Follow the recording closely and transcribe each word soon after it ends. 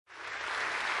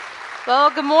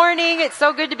Well, good morning. It's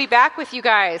so good to be back with you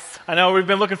guys. I know we've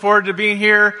been looking forward to being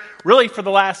here really for the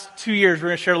last 2 years. We're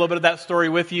going to share a little bit of that story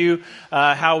with you,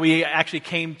 how we actually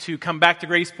come back to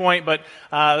Grace Point. But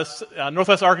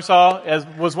Northwest Arkansas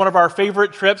was one of our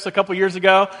favorite trips a couple years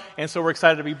ago, and so we're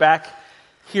excited to be back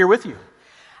here with you.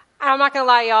 I'm not going to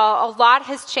lie, y'all. A lot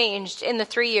has changed in the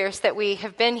 3 years that we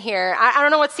have been here. I don't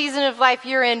know what season of life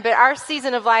you're in, but our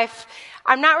season of life,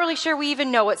 I'm not really sure we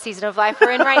even know what season of life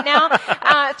we're in right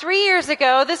now. 3 years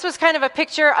ago, this was kind of a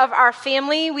picture of our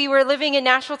family. We were living in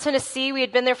Nashville, Tennessee. We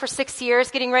had been there for 6 years,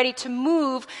 getting ready to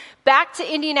move back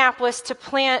to Indianapolis to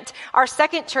plant our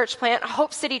second church plant,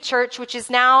 Hope City Church, which is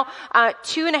now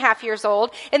 2.5 years old.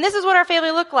 And this is what our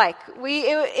family looked like.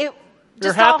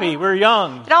 We're happy. We're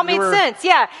young. It all made sense,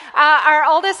 yeah. Our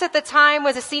oldest at the time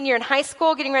was a senior in high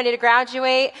school, getting ready to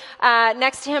graduate.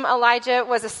 Next to him, Elijah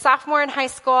was a sophomore in high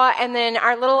school, and then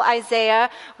our little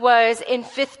Isaiah was in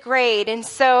 5th grade. And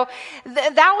so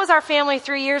that was our family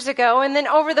 3 years ago. And then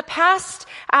over the past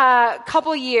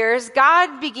couple years,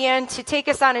 God began to take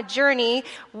us on a journey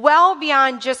well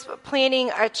beyond just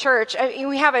planning a church. I mean,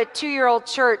 we have a 2-year-old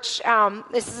church.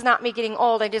 This is not me getting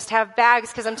old. I just have bags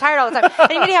because I'm tired all the time.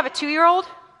 Anybody have a 2-year-old?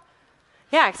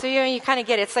 Yeah, so you kind of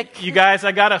get it. It's like you guys.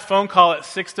 I got a phone call at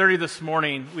 6:30 this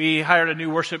morning. We hired a new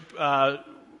worship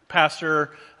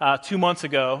pastor 2 months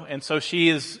ago, and so she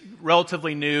is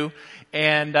relatively new.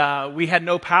 And we had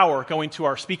no power going to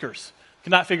our speakers.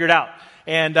 Could not figure it out.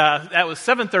 And that was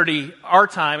 7:30 our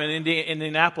time in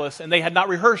Indianapolis, and they had not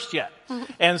rehearsed yet.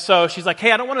 And so she's like,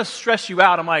 "Hey, I don't want to stress you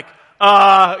out." I'm like,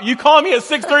 "You calling me at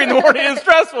 6:30 in the morning is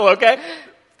stressful, okay?"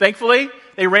 Thankfully,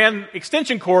 they ran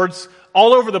extension cords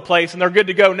all over the place, and they're good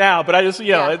to go now. But I just,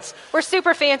 it's... We're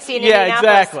super fancy in Indianapolis.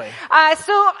 Yeah, exactly.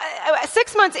 So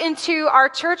 6 months into our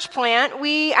church plant,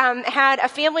 we had a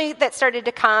family that started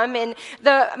to come, and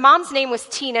the mom's name was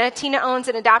Tina. Tina owns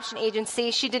an adoption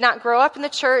agency. She did not grow up in the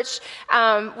church,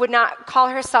 would not call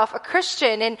herself a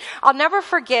Christian. And I'll never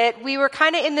forget, we were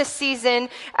kind of in this season,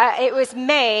 it was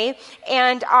May,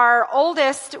 and our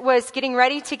oldest was getting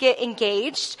ready to get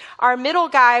engaged. Our middle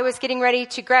guy was getting ready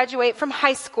to graduate from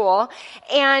high school.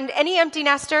 And any empty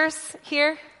nesters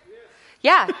here?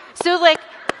 Yeah. So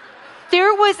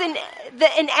there was an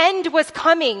end was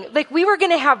coming. We were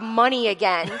going to have money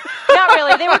again. Not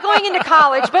really. They were going into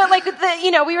college, but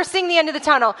we were seeing the end of the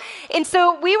tunnel. And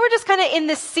so we were just kind of in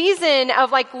this season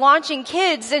of launching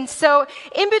kids. And so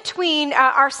in between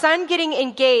our son getting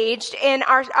engaged and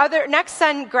our next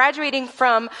son graduating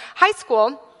from high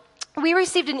school, we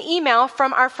received an email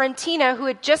from our friend Tina, who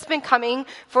had just been coming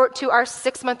to our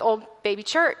 6-month-old baby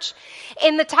church.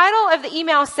 And the title of the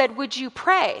email said, "Would you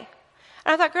pray?"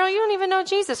 And I thought, girl, you don't even know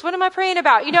Jesus. What am I praying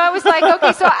about? I was like,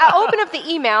 okay, so I opened up the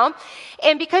email,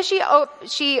 and because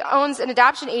she owns an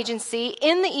adoption agency,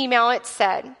 in the email it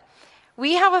said,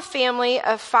 "We have a family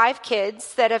of 5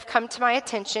 kids that have come to my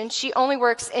attention." She only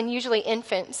works in usually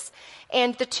infants.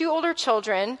 "And the 2 older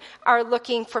children are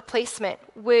looking for placement.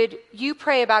 Would you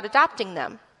pray about adopting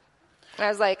them?" And I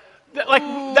was like,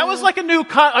 that was like a new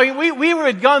we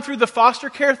had gone through the foster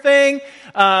care thing,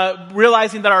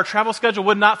 realizing that our travel schedule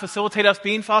would not facilitate us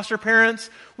being foster parents.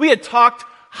 We had talked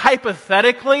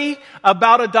hypothetically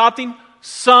about adopting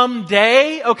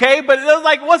someday, okay? But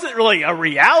it wasn't really a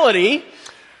reality.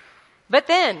 But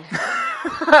then,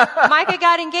 Micah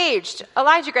got engaged.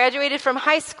 Elijah graduated from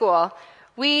high school.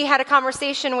 We had a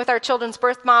conversation with our children's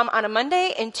birth mom on a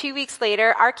Monday, and 2 weeks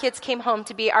later, our kids came home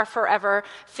to be our forever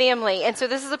family. And so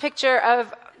this is a picture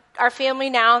of our family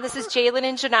now. This is Jalen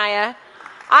and Janiyah.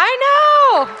 I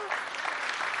know!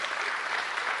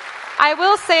 I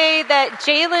will say that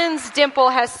Jalen's dimple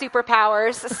has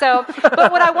superpowers.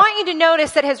 But what I want you to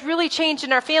notice that has really changed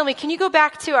in our family, can you go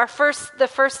back to the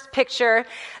first picture?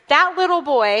 That little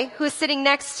boy who is sitting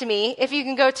next to me, if you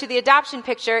can go to the adoption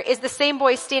picture, is the same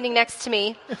boy standing next to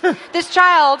me. This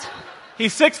child...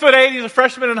 He's 6'8". He's a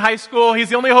freshman in high school. He's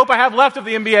the only hope I have left of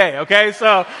the NBA, okay?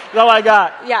 So that's all I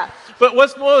got. Yeah. But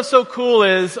what was so cool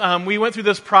is we went through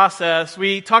this process.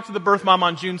 We talked to the birth mom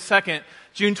on June 2nd.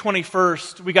 June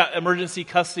 21st, we got emergency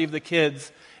custody of the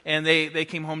kids, and they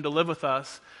came home to live with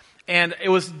us. And it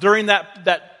was during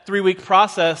that 3-week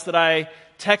process that I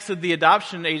texted the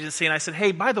adoption agency, and I said,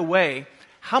 "Hey, by the way,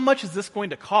 how much is this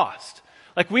going to cost?"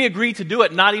 We agreed to do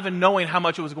it not even knowing how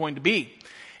much it was going to be.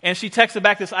 And she texted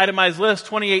back this itemized list,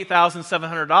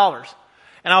 $28,700.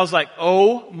 And I was like,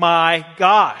 oh my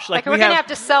gosh. We're going to have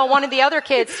to sell one of the other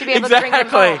kids to be able to bring them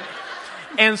home.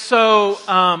 And so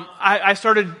I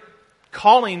started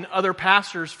calling other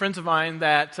pastors, friends of mine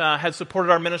that had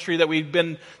supported our ministry, that we'd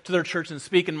been to their church and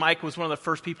speak, and Mike was one of the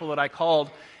first people that I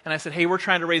called, and I said, hey, we're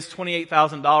trying to raise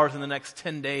 $28,000 in the next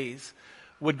 10 days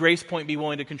would Grace Point be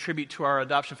willing to contribute to our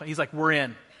adoption fund? He's like, we're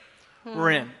in.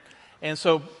 We're in. And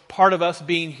so part of us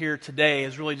being here today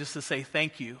is really just to say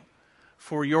thank you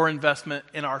for your investment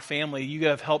in our family. You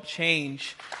have helped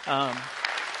change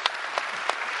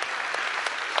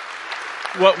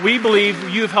what we believe.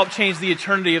 You have helped change the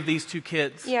eternity of these two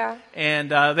kids. Yeah.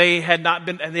 And they had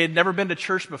never been to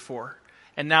church before,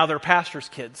 and now they're pastors'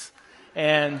 kids.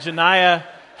 And Janiyah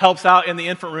helps out in the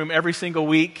infant room every single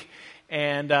week.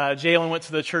 And Jalen went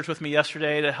to the church with me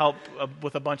yesterday to help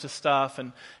with a bunch of stuff.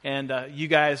 And you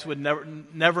guys would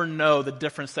never know the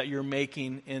difference that you're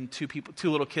making in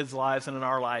two little kids' lives and in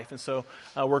our life. And so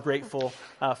we're grateful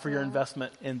for your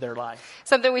investment in their life.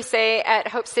 Something we say at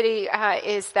Hope City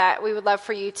is that we would love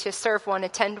for you to serve one,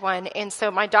 attend one. And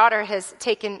so my daughter has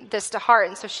taken this to heart.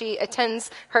 And so she attends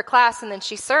her class and then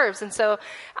she serves. And so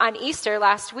on Easter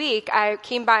last week, I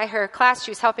came by her class.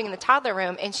 She was helping in the toddler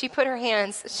room. And she put her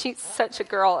hands, she's such a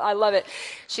girl. I love it.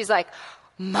 She's like,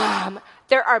 Mom,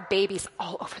 there are babies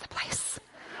all over the place.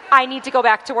 I need to go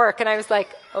back to work. And I was like,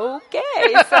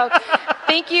 okay. So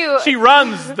thank you. She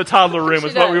runs the toddler room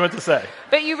is what we went to say.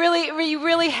 But you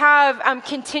really have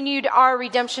continued our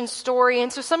redemption story.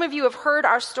 And so some of you have heard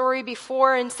our story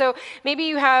before. And so maybe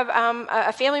you have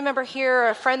a family member here or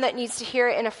a friend that needs to hear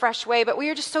it in a fresh way. But we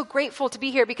are just so grateful to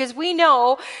be here because we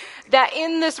know that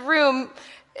in this room,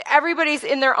 everybody's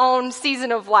in their own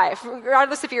season of life.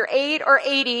 Regardless if you're 8 or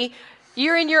 80,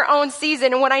 you're in your own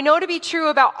season. And what I know to be true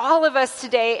about all of us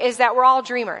today is that we're all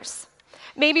dreamers.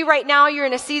 Maybe right now you're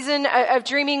in a season of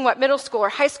dreaming what middle school or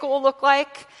high school will look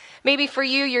like. Maybe for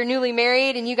you, you're newly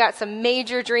married and you got some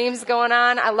major dreams going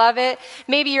on. I love it.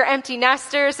 Maybe you're empty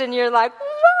nesters and you're like,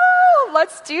 woo,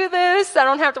 let's do this. I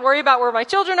don't have to worry about where my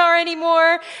children are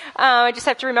anymore. I just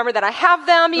have to remember that I have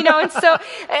them, And so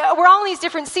we're all in these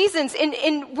different seasons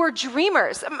and we're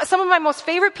dreamers. Some of my most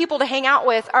favorite people to hang out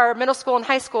with are middle school and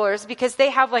high schoolers because they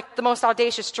have like the most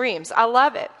audacious dreams. I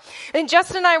love it. And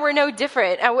Justin and I were no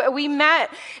different. We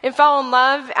met and fell in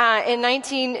love in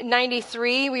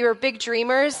 1993. We were big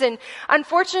dreamers. And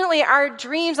unfortunately, our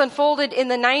dreams unfolded in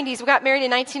the 90s. We got married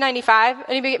in 1995.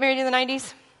 Anybody get married in the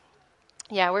 90s?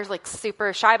 Yeah, we're like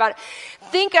super shy about it.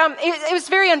 It was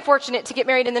very unfortunate to get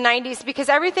married in the 90s because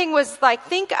everything was like,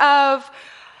 think of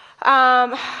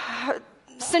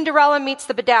Cinderella meets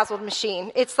the Bedazzled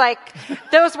Machine. It's like,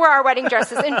 those were our wedding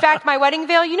dresses. In fact, my wedding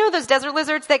veil, you know those desert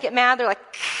lizards that get mad? They're like,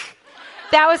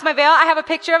 that was my veil. I have a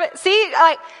picture of it. See,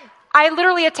 I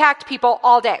literally attacked people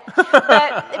all day.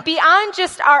 But beyond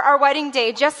just our wedding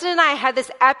day, Justin and I had this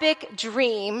epic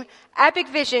dream, epic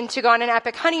vision to go on an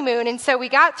epic honeymoon. And so we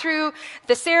got through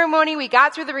the ceremony, we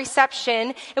got through the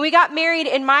reception, and we got married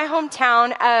in my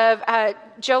hometown of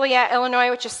Joliet, Illinois,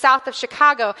 which is south of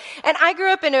Chicago. And I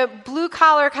grew up in a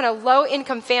blue-collar, kind of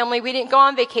low-income family. We didn't go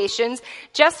on vacations.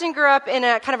 Justin grew up in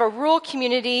a kind of a rural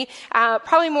community,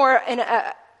 probably more in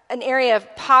an area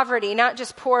of poverty, not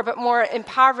just poor, but more in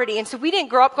poverty. And so we didn't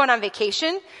grow up going on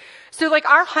vacation. So like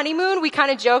our honeymoon, we kind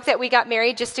of joked that we got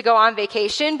married just to go on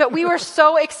vacation, but we were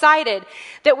so excited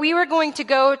that we were going to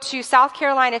go to South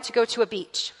Carolina to go to a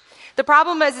beach. The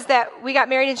problem is that we got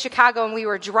married in Chicago and we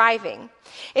were driving.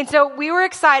 And so we were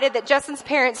excited that Justin's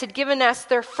parents had given us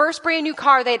their first brand new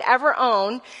car they'd ever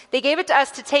owned. They gave it to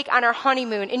us to take on our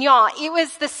honeymoon. And y'all, it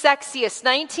was the sexiest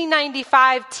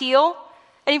 1995 teal.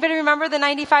 Anybody remember the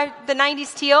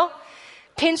 90s teal?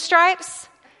 Pinstripes.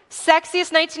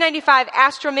 Sexiest 1995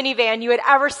 Astra minivan you had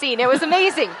ever seen. It was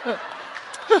amazing.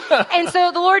 And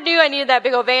so the Lord knew I needed that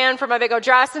big old van for my big old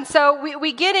dress. And so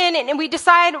we get in and we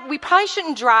decide we probably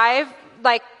shouldn't drive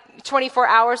like 24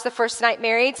 hours the first night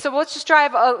married. So let's just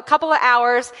drive a couple of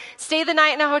hours, stay the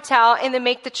night in a hotel, and then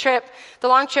make the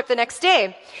long trip the next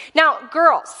day. Now,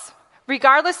 girls,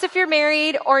 regardless if you're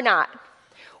married or not,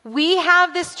 we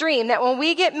have this dream that when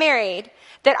we get married,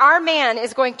 that our man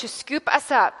is going to scoop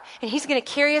us up and he's going to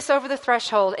carry us over the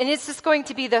threshold. And it's just going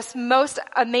to be this most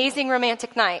amazing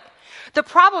romantic night. The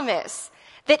problem is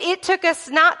that it took us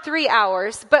not 3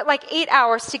 hours, but like 8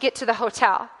 hours to get to the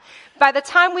hotel. By the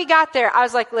time we got there, I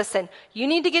was like, listen, you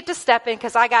need to get to stepping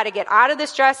because I got to get out of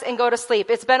this dress and go to sleep.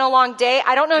 It's been a long day.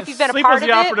 I don't know if you've been a part of it.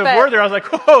 Sleep was the operative word there. I was like,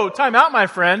 whoa, time out, my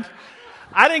friend.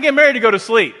 I didn't get married to go to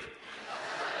sleep.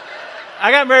 I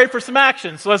got married for some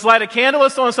action. So let's light a candle.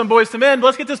 Let's throw on some Boys to Men.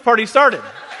 Let's get this party started.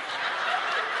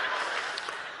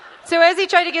 So as he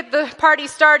tried to get the party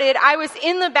started, I was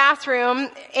in the bathroom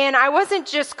and I wasn't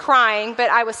just crying, but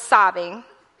I was sobbing.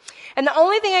 And the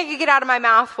only thing I could get out of my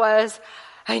mouth was,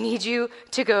 I need you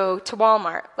to go to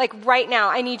Walmart. Like right now,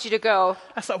 I need you to go.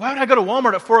 I thought, why would I go to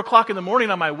Walmart at 4 o'clock in the morning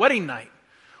on my wedding night?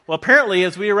 Well, apparently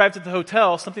as we arrived at the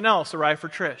hotel, something else arrived for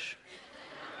Trish.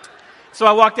 So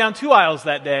I walked down 2 aisles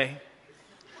that day.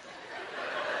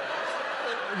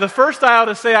 the first aisle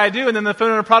to say I do, and then the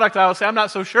food and product aisle to say I'm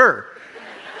not so sure.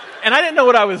 And I didn't know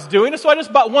what I was doing, so I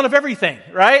just bought one of everything,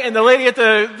 right? And the lady at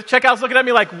the checkout's looking at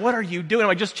me like, what are you doing? I'm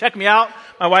like, just check me out.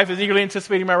 My wife is eagerly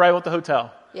anticipating my arrival at the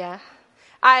hotel. Yeah.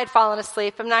 I had fallen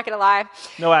asleep. I'm not going to lie.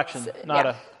 No action. Nada.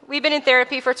 Yeah. We've been in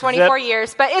therapy for 24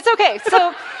 years, but it's okay.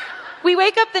 So we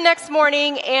wake up the next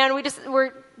morning and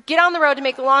we're get on the road to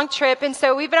make a long trip. And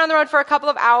so we've been on the road for a couple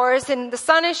of hours and the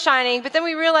sun is shining, but then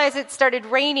we realized it started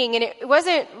raining, and it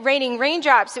wasn't raining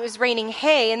raindrops, it was raining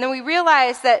hay. And then we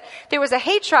realized that there was a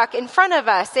hay truck in front of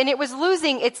us and it was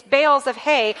losing its bales of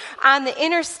hay on the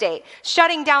interstate,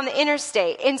 shutting down the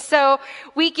interstate. And so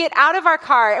we get out of our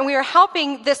car and we are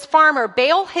helping this farmer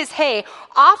bale his hay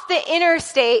off the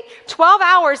interstate 12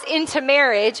 hours into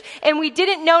marriage, and we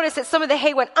didn't notice that some of the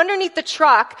hay went underneath the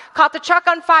truck, caught the truck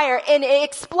on fire, and it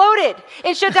exploded.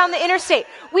 It shut down the interstate.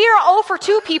 We are 0 for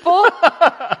 2 people,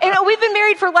 and we've been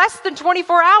married for less than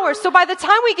 24 hours, so by the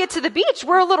time we get to the beach,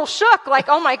 we're a little shook, like,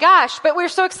 oh my gosh, but we're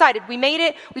so excited. We made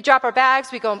it, we drop our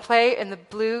bags, we go and play in the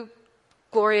blue,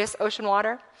 glorious ocean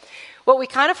water. What we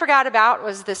kind of forgot about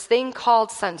was this thing called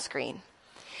sunscreen.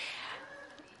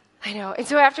 I know. And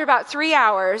so after about 3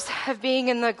 hours of being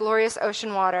in the glorious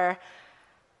ocean water,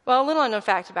 well, a little unknown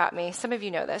fact about me, some of you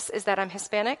know this, is that I'm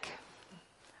Hispanic.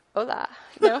 Hola.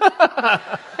 No?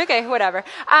 Okay, whatever.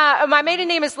 My maiden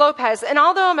name is Lopez, and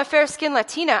although I'm a fair-skinned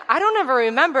Latina, I don't ever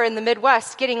remember in the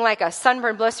Midwest getting like a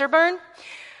sunburn, blister burn.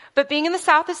 But being in the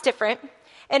South is different.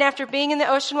 And after being in the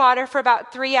ocean water for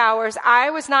about 3 hours,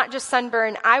 I was not just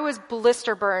sunburned, I was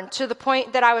blister burned to the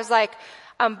point that I was like,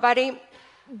 buddy,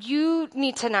 you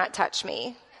need to not touch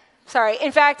me. Sorry.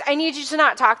 In fact, I need you to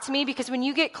not talk to me because when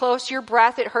you get close, your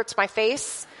breath, it hurts my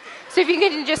face. So if you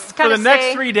can just kind of For the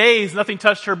next 3 days, nothing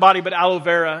touched her body but aloe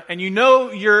vera. And you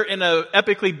know you're in an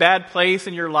epically bad place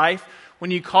in your life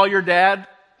when you call your dad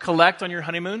collect on your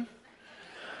honeymoon.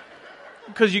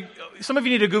 Because some of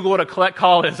you need to Google what a collect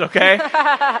call is, okay?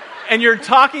 And you're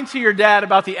talking to your dad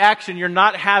about the action you're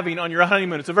not having on your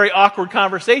honeymoon. It's a very awkward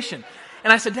conversation.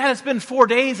 And I said, Dad, it's been 4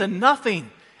 days and nothing.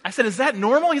 I said, is that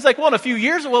normal? He's like, well, in a few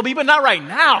years it will be, but not right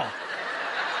now.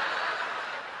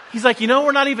 He's like,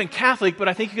 we're not even Catholic, but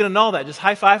I think you're going to know that. Just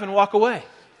high five and walk away.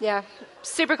 Yeah,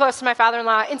 super close to my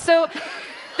father-in-law. And so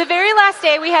the very last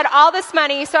day we had all this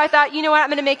money, so I thought, you know what, I'm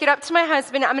going to make it up to my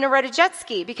husband. I'm going to rent a jet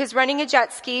ski because running a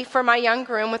jet ski for my young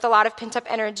groom with a lot of pent-up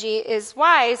energy is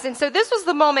wise. And so this was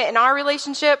the moment in our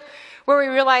relationship where we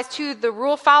realized who the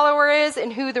rule follower is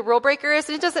and who the rule breaker is.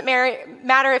 And it doesn't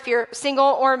matter if you're single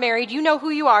or married. You know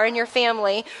who you are in your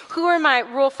family. Who are my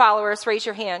rule followers? Raise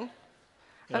your hand.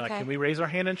 Okay. Can we raise our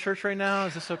hand in church right now?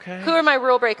 Is this okay? Who are my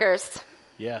rule breakers?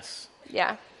 Yes.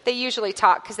 Yeah. They usually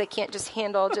talk because they can't just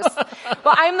handle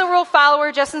well, I'm the rule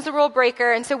follower, Justin's the rule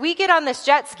breaker, and so we get on this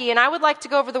jet ski, and I would like to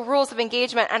go over the rules of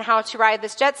engagement on how to ride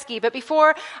this jet ski, but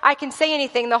before I can say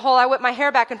anything, the whole I whip my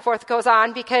hair back and forth goes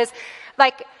on because,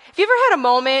 have you ever had a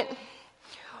moment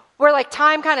where,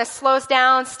 time kind of slows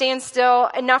down, stands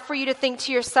still, enough for you to think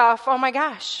to yourself, oh my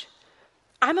gosh,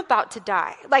 I'm about to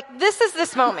die. This is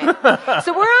this moment.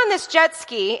 So we're on this jet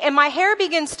ski, and my hair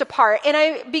begins to part, and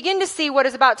I begin to see what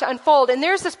is about to unfold. And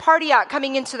there's this party yacht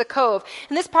coming into the cove,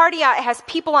 and this party yacht has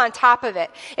people on top of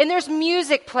it, and there's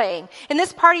music playing, and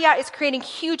this party yacht is creating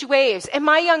huge waves. And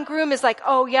my young groom is like,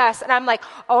 oh yes, and I'm like,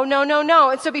 oh no, no, no.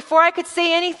 And so before I could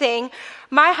say anything,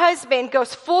 my husband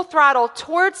goes full throttle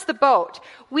towards the boat.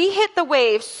 We hit the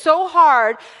waves so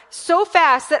hard, so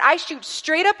fast that I shoot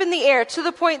straight up in the air to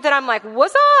the point that I'm like,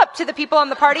 what's up to the people on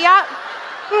the party yacht?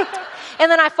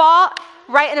 And then I fall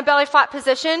right in a belly flop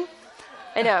position.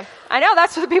 I know,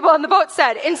 that's what the people on the boat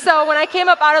said. And so when I came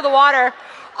up out of the water,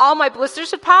 all my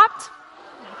blisters had popped.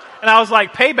 And I was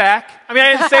like, payback. I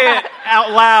didn't say it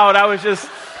out loud. I was just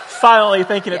silently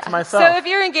thinking it to myself. So if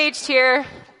you're engaged here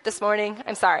this morning,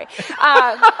 I'm sorry.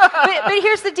 But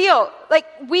here's the deal.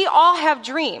 We all have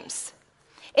dreams.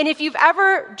 And if you've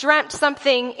ever dreamt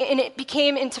something and it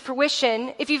became into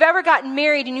fruition, if you've ever gotten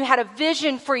married and you had a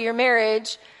vision for your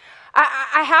marriage,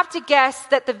 I have to guess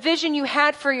that the vision you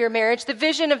had for your marriage, the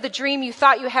vision of the dream you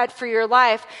thought you had for your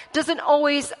life, doesn't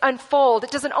always unfold.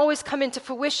 It doesn't always come into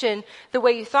fruition the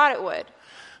way you thought it would.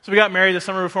 So we got married the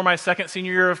summer before my second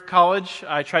senior year of college.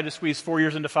 I tried to squeeze 4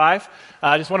 years into 5.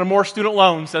 I just wanted more student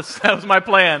loans. That was my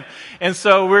plan. And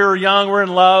so we were young, we're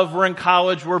in love, we're in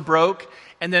college, we're broke.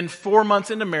 And then 4 months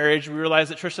into marriage, we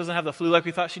realized that Trish doesn't have the flu like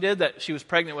we thought she did, that she was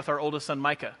pregnant with our oldest son,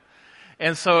 Micah.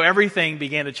 And so everything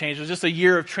began to change. It was just a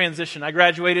year of transition. I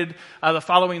graduated the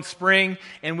following spring,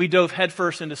 and we dove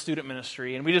headfirst into student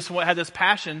ministry. And we just had this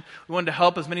passion. We wanted to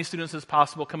help as many students as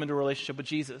possible come into a relationship with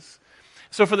Jesus.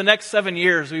 So for the next 7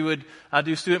 years, we would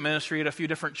do student ministry at a few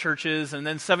different churches. And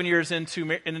then 7 years into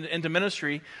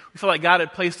ministry, we felt like God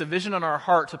had placed a vision on our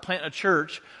heart to plant a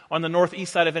church on the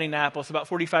northeast side of Indianapolis, about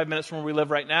 45 minutes from where we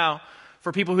live right now,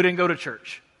 for people who didn't go to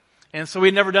church. And so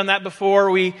we'd never done that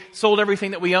before. We sold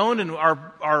everything that we owned, and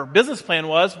our business plan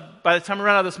was, by the time we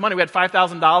ran out of this money, we had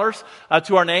 $5,000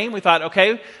 to our name. We thought,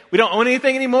 okay, we don't own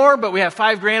anything anymore, but we have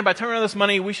 $5,000. By the time we ran out of this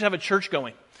money, we should have a church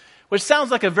going. Which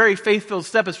sounds like a very faith-filled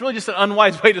step. It's really just an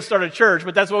unwise way to start a church,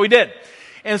 but that's what we did.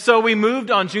 And so we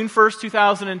moved on June 1st,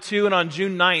 2002, and on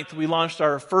June 9th, we launched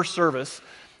our first service,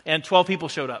 and 12 people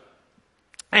showed up.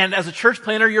 And as a church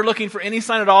planner, you're looking for any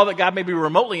sign at all that God may be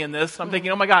remotely in this. I'm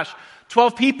thinking, oh my gosh,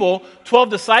 12 people, 12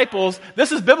 disciples.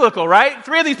 This is biblical, right?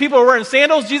 3 of these people are wearing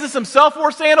sandals. Jesus himself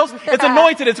wore sandals. It's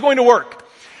anointed. It's going to work.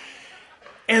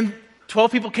 And 12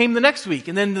 people came the next week.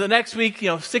 And then the next week,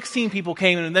 16 people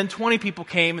came. And then 20 people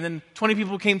came. And then 20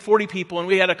 people became 40 people. And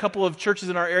we had a couple of churches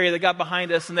in our area that got behind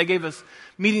us. And they gave us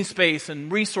meeting space and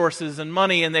resources and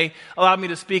money. And they allowed me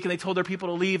to speak. And they told their people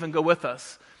to leave and go with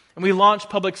us. And we launched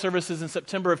public services in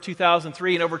September of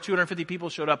 2003, and over 250 people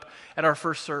showed up at our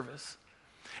first service.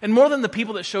 And more than the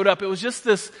people that showed up, it was just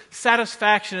this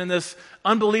satisfaction and this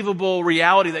unbelievable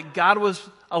reality that God was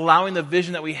allowing the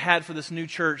vision that we had for this new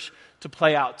church to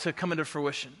play out, to come into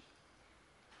fruition.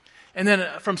 And then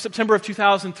from September of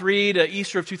 2003 to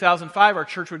Easter of 2005, our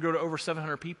church would grow to over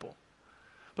 700 people.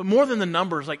 But more than the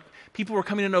numbers, like people were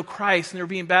coming to know Christ and they were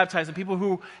being baptized, and people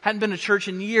who hadn't been to church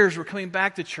in years were coming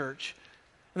back to church.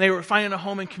 And they were finding a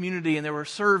home and community, and they were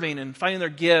serving and finding their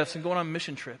gifts and going on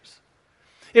mission trips.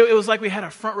 It was like we had a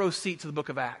front row seat to the book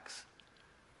of Acts.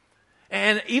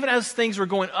 And even as things were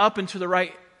going up and to the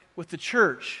right with the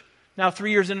church, now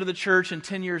 3 years into the church and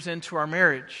 10 years into our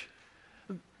marriage,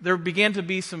 there began to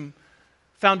be some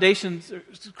foundations,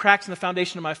 cracks in the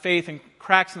foundation of my faith and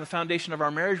cracks in the foundation of our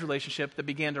marriage relationship that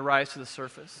began to rise to the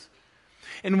surface.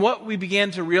 And what we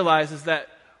began to realize is that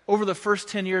over the first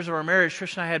 10 years of our marriage,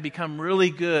 Trish and I had become really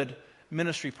good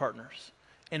ministry partners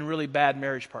and really bad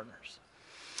marriage partners.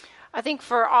 I think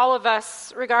for all of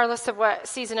us, regardless of what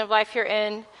season of life you're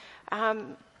in,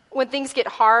 when things get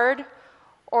hard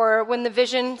or when the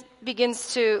vision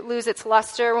begins to lose its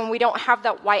luster, when we don't have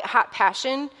that white-hot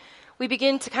passion, we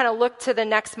begin to kind of look to the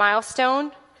next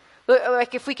milestone.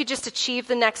 Like if we could just achieve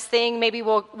the next thing, maybe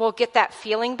we'll get that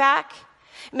feeling back.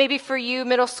 Maybe for you,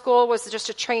 middle school was just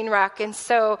a train wreck, and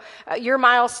so your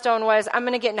milestone was, I'm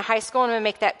going to get into high school and I'm going to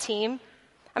make that team.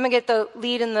 I'm going to get the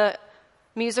lead in the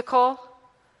musical.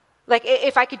 Like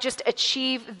if I could just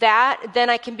achieve that, then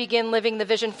I can begin living the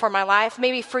vision for my life.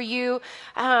 Maybe for you,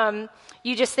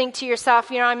 you just think to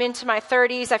yourself, I'm into my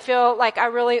 30s. I feel like I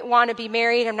really want to be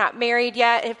married. I'm not married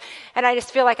yet, and I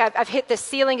just feel like I've hit this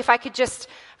ceiling. If I could just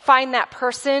find that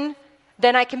person,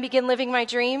 then I can begin living my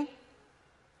dream.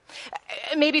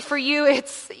 Maybe for you,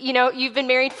 it's, you've been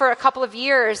married for a couple of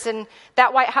years and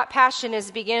that white hot passion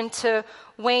has begun to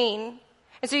wane.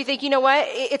 And so you think, what?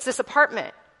 It's this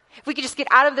apartment. If we could just get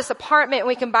out of this apartment and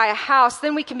we can buy a house,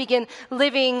 then we can begin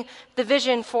living the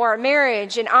vision for our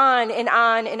marriage and on and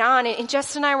on and on. And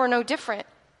Jess and I were no different.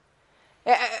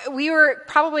 We were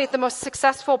probably at the most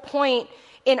successful point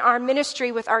in our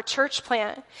ministry with our church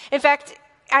plant. In fact,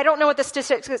 I don't know what the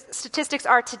statistics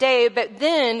are today, but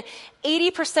then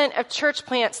 80% of church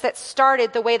plants that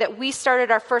started the way that we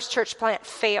started our first church plant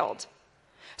failed.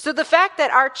 So the fact that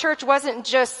our church wasn't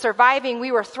just surviving,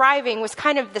 we were thriving was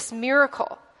kind of this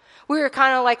miracle. We were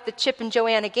kind of like the Chip and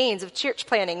Joanna Gaines of church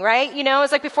planting, right? It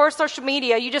was like before social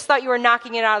media, you just thought you were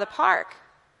knocking it out of the park.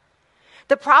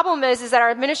 The problem is that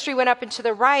our ministry went up and to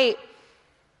the right.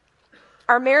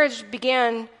 Our marriage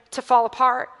began to fall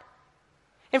apart.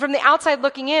 And from the outside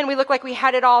looking in, we looked like we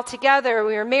had it all together.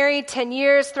 We were married 10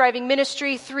 years, thriving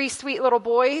ministry, 3 sweet little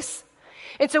boys.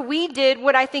 And so we did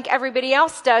what I think everybody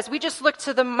else does. We just looked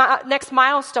to the next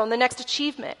milestone, the next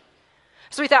achievement.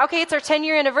 So we thought, okay, it's our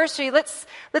 10-year anniversary. Let's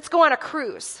go on a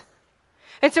cruise.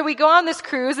 And so we go on this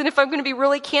cruise, and if I'm going to be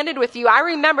really candid with you, I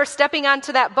remember stepping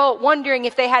onto that boat wondering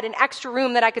if they had an extra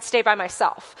room that I could stay by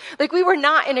myself. Like we were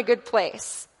not in a good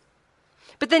place.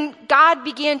 But then God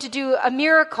began to do a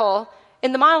miracle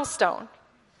in the milestone.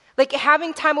 Like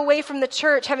having time away from the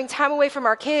church, having time away from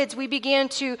our kids, we began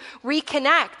to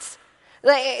reconnect.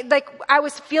 Like I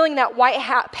was feeling that white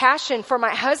hat passion for my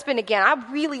husband again.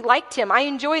 I really liked him. I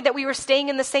enjoyed that we were staying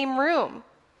in the same room.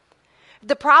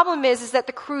 The problem is that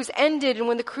the cruise ended, and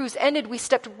when the cruise ended, we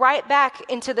stepped right back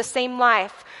into the same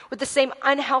life with the same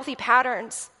unhealthy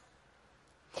patterns.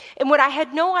 And what I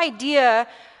had no idea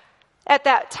at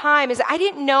that time is I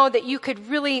didn't know that you could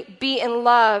really be in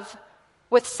love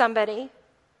with somebody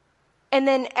and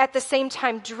then at the same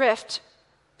time drift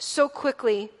so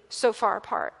quickly, so far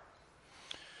apart.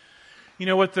 You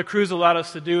know what the cruise allowed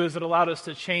us to do is it allowed us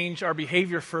to change our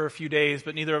behavior for a few days,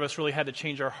 but neither of us really had to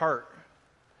change our heart.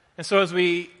 And so as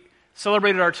we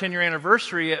celebrated our 10-year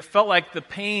anniversary, it felt like the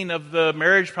pain of the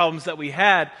marriage problems that we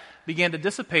had began to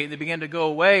dissipate. They began to go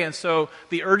away. And so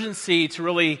the urgency to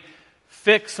really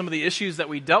fix some of the issues that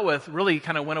we dealt with really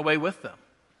kind of went away with them.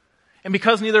 And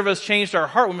because neither of us changed our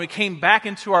heart, when we came back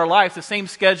into our life, the same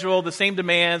schedule, the same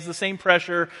demands, the same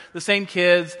pressure, the same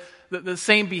kids, the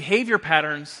same behavior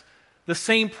patterns, the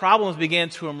same problems began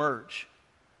to emerge.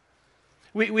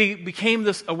 We became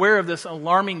aware of this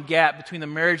alarming gap between the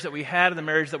marriage that we had and the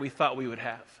marriage that we thought we would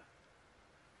have.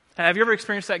 Have you ever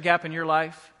experienced that gap in your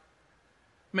life?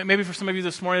 Maybe for some of you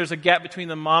this morning, there's a gap between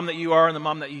the mom that you are and the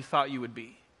mom that you thought you would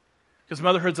be. Because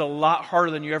motherhood's a lot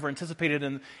harder than you ever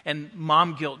anticipated, and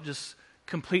mom guilt just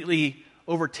completely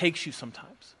overtakes you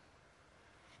sometimes.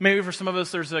 Maybe for some of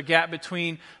us, there's a gap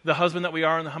between the husband that we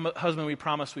are and the husband we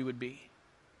promised we would be.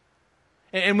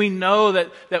 And we know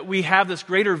that we have this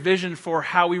greater vision for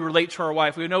how we relate to our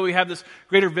wife. We know we have this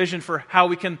greater vision for how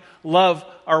we can love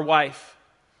our wife.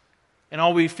 And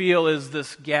all we feel is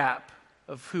this gap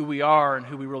of who we are and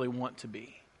who we really want to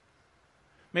be.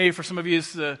 Maybe for some of you,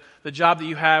 it's the job that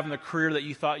you have and the career that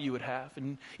you thought you would have.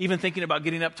 And even thinking about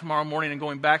getting up tomorrow morning and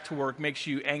going back to work makes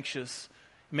you anxious,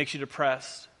 makes you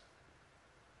depressed.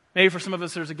 Maybe for some of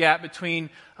us, there's a gap between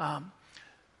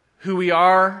who we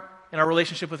are in our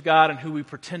relationship with God and who we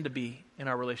pretend to be in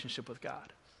our relationship with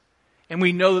God. And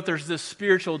we know that there's this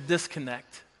spiritual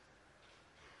disconnect.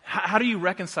 How do you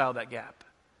reconcile that gap?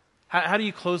 How do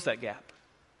you close that gap?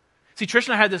 See, Trish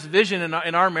and I had this vision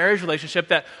in our marriage relationship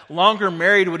that longer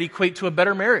married would equate to a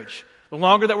better marriage. The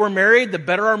longer that we're married, the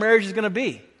better our marriage is going to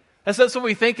be. That's what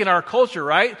we think in our culture,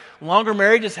 right? Longer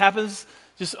marriage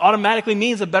just automatically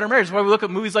means a better marriage. That's why we look at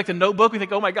movies like The Notebook. We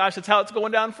think, oh my gosh, that's how it's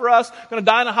going down for us. I'm going to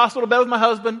die in a hospital bed with my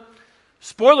husband.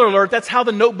 Spoiler alert, that's how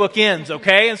The Notebook ends,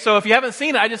 okay? And so if you haven't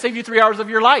seen it, I just saved you 3 hours of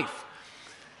your life.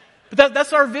 But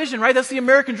that's our vision, right? That's the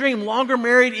American dream. Longer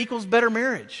married equals better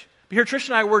marriage. But here, Trish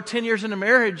and I were 10 years into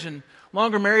marriage, and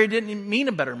longer married didn't mean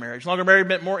a better marriage. Longer married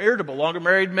meant more irritable. Longer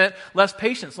married meant less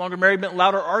patience. Longer married meant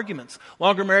louder arguments.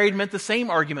 Longer married meant the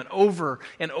same argument over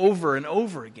and over and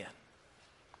over again.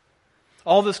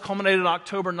 All this culminated on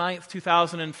October 9th,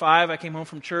 2005. I came home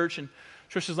from church, and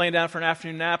Trish was laying down for an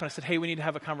afternoon nap, and I said, hey, we need to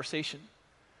have a conversation.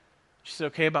 She said,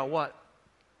 okay, about what?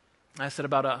 I said,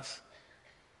 about us.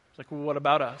 She's like, well, what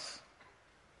about us?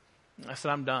 I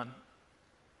said, I'm done.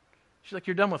 She's like,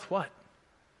 you're done with what?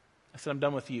 I said, I'm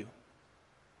done with you.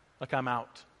 Like, I'm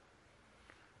out.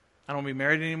 I don't want to be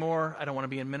married anymore. I don't want to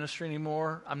be in ministry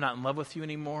anymore. I'm not in love with you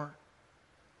anymore.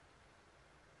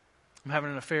 I'm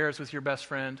having an affair with your best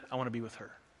friend. I want to be with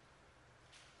her.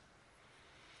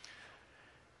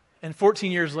 And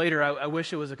 14 years later, I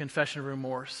wish it was a confession of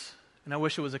remorse. And I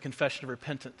wish it was a confession of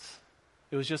repentance.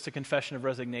 It was just a confession of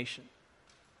resignation.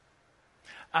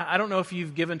 I don't know if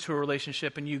you've given to a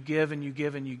relationship and you give and you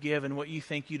give and you give, and what you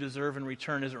think you deserve in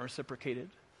return isn't reciprocated.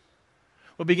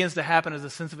 What begins to happen is a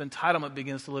sense of entitlement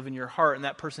begins to live in your heart, and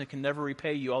that person can never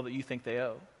repay you all that you think they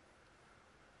owe.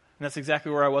 And that's exactly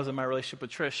where I was in my relationship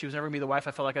with Trish. She was never going to be the wife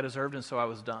I felt like I deserved, and so I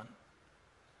was done.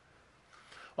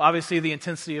 Well, obviously, the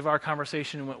intensity of our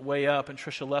conversation went way up, and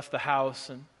Trisha left the house.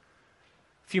 And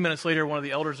a few minutes later, one of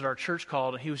the elders at our church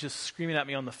called, and he was just screaming at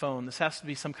me on the phone. This has to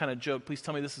be some kind of joke. Please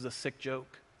tell me this is a sick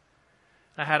joke.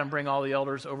 I had him bring all the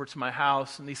elders over to my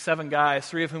house, and these 7 guys,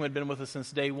 3 of whom had been with us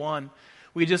since day one,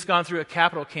 we had just gone through a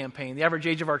capital campaign. The average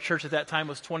age of our church at that time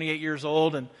was 28 years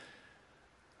old, and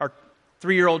our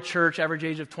 3-year-old church, average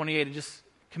age of 28, had just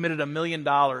committed $1 million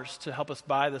to help us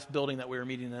buy this building that we were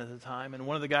meeting in at the time. And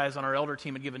one of the guys on our elder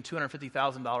team had given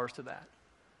 $250,000 to that.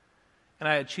 And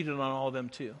I had cheated on all of them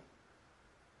too.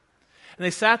 And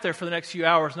they sat there for the next few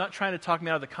hours, not trying to talk me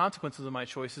out of the consequences of my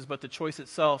choices, but the choice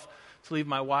itself to leave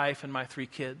my wife and my 3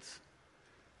 kids.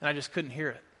 And I just couldn't hear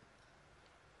it.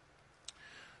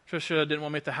 Trisha didn't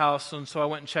want me at the house, and so I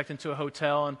went and checked into a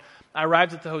hotel. And I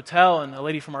arrived at the hotel, and a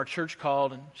lady from our church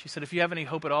called, and she said, if you have any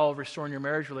hope at all of restoring your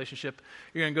marriage relationship,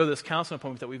 you're going to go to this counseling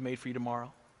appointment that we've made for you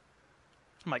tomorrow.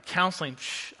 I'm like, counseling?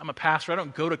 I'm a pastor. I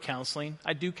don't go to counseling.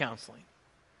 I do counseling.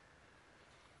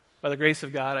 By the grace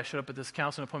of God, I showed up at this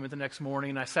counseling appointment the next morning,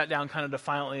 and I sat down kind of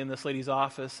defiantly in this lady's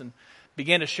office and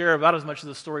began to share about as much of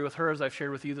the story with her as I've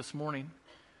shared with you this morning.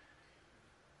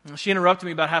 And she interrupted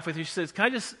me about halfway through. She says, can I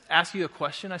just ask you a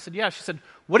question? I said, yeah. She said,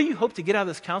 what do you hope to get out of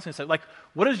this counseling? I said, like,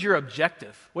 what is your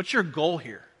objective? What's your goal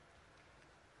here?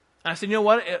 And I said, you know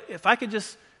what? If I could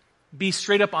just be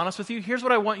straight up honest with you, here's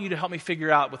what I want you to help me figure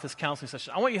out with this counseling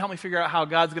session. I want you to help me figure out how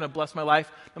God's going to bless my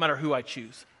life no matter who I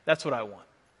choose. That's what I want.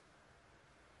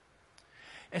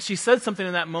 And she said something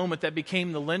in that moment that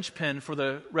became the linchpin for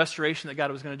the restoration that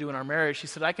God was going to do in our marriage. She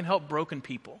said, I can help broken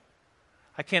people.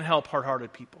 I can't help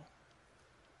hard-hearted people.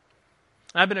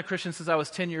 And I've been a Christian since I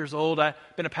was 10 years old. I've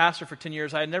been a pastor for 10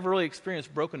 years. I had never really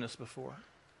experienced brokenness before.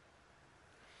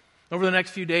 Over the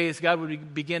next few days, God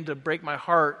would begin to break my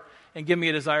heart and give me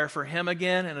a desire for Him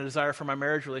again and a desire for my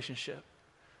marriage relationship.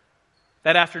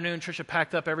 That afternoon, Tricia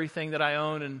packed up everything that I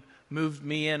owned and moved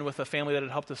me in with a family that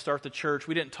had helped us start the church.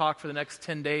 We didn't talk for the next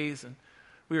 10 days, and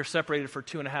we were separated for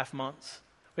 2.5 months.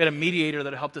 We had a mediator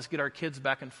that helped us get our kids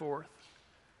back and forth.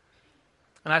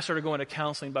 And I started going to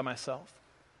counseling by myself,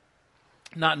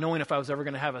 not knowing if I was ever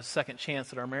going to have a second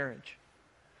chance at our marriage.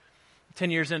 10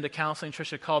 years into counseling,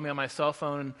 Tricia called me on my cell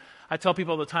phone, and I tell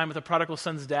people all the time, if the prodigal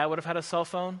son's dad would have had a cell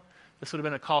phone, this would have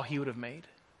been a call he would have made.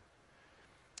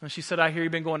 And she said, I hear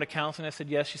you've been going to counseling. I said,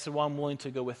 yes. She said, well, I'm willing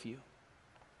to go with you.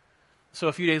 So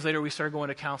a few days later, we started going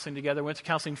to counseling together. We went to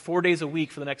counseling 4 days a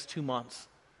week for the next 2 months.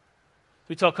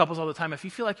 We tell couples all the time, if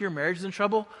you feel like your marriage is in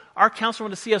trouble, our counselor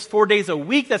wanted to see us 4 days a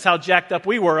week. That's how jacked up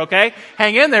we were, okay?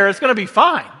 Hang in there. It's going to be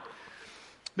fine.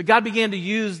 But God began to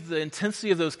use the intensity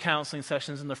of those counseling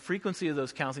sessions and the frequency of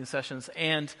those counseling sessions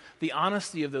and the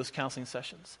honesty of those counseling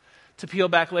sessions to peel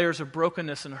back layers of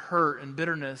brokenness and hurt and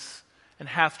bitterness and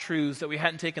half-truths that we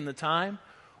hadn't taken the time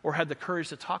or had the courage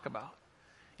to talk about,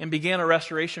 and began a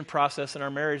restoration process in our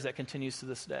marriage that continues to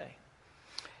this day.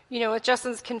 You know, with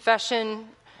Justin's confession,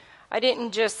 I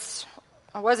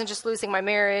wasn't just losing my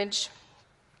marriage.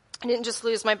 I didn't just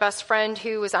lose my best friend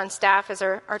who was on staff as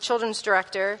our children's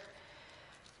director.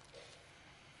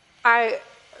 I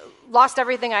lost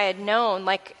everything I had known.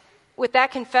 Like, with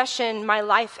that confession, my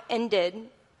life ended.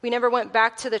 We never went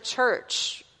back to the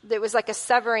church. It was like a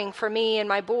severing for me and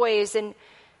my boys, and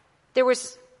there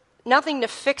was nothing to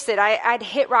fix it. I'd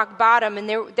hit rock bottom, and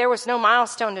there was no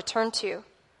milestone to turn to.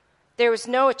 There was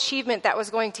no achievement that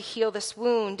was going to heal this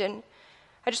wound. And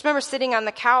I just remember sitting on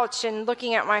the couch and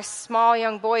looking at my small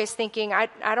young boys thinking, I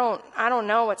don't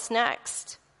know what's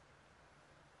next.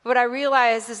 What I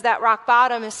realized is that rock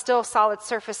bottom is still solid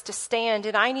surface to stand,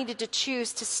 and I needed to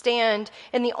choose to stand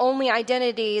in the only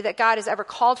identity that God has ever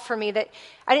called for me. That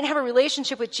I didn't have a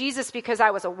relationship with Jesus because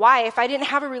I was a wife. I didn't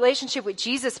have a relationship with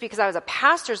Jesus because I was a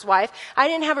pastor's wife. I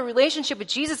didn't have a relationship with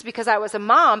Jesus because I was a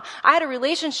mom. I had a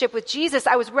relationship with Jesus.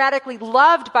 I was radically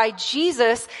loved by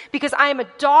Jesus because I am a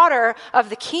daughter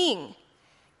of the King.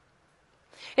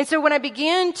 And so when I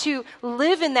began to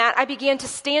live in that, I began to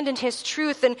stand in His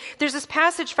truth. And there's this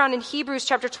passage found in Hebrews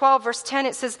chapter 12, verse 10.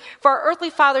 It says, for our earthly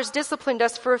fathers disciplined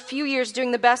us for a few years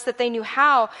doing the best that they knew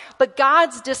how. But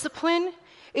God's discipline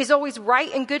is always right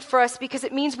and good for us because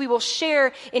it means we will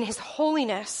share in His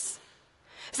holiness.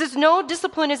 It says, no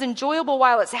discipline is enjoyable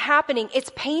while it's happening.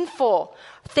 It's painful.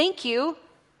 Thank you.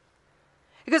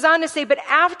 It goes on to say, but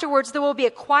afterwards there will be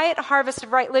a quiet harvest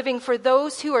of right living for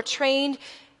those who are trained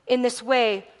in this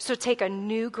way, so take a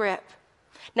new grip.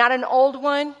 Not an old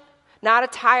one, not a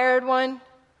tired one,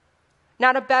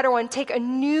 not a better one. Take a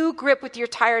new grip with your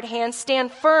tired hands.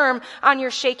 Stand firm on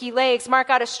your shaky legs. Mark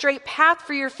out a straight path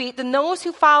for your feet. Then those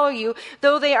who follow you,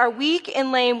 though they are weak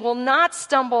and lame, will not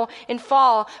stumble and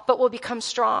fall, but will become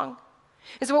strong.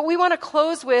 And so what we want to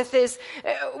close with is,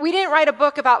 we didn't write a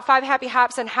book about 5 happy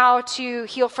hops on how to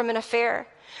heal from an affair.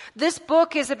 This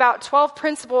book is about 12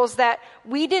 principles that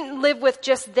we didn't live with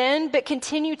just then, but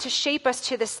continue to shape us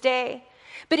to this day.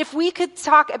 But if we could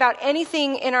talk about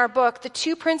anything in our book, the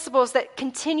 2 principles that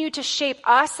continue to shape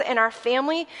us and our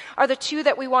family are the 2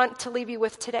 that we want to leave you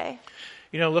with today.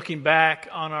 You know, looking back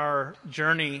on our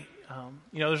journey,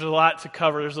 there's a lot to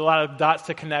cover. There's a lot of dots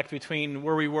to connect between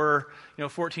where we were,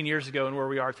 14 years ago and where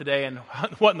we are today and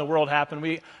what in the world happened.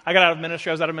 I got out of ministry.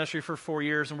 I was out of ministry for 4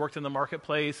 years and worked in the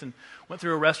marketplace and went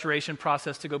through a restoration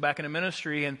process to go back into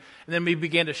ministry. And then we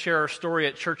began to share our story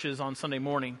at churches on Sunday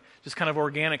morning, just kind of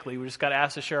organically. We just got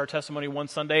asked to share our testimony one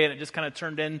Sunday, and it just kind of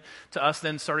turned into us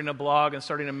then starting a blog and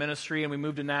starting a ministry. And we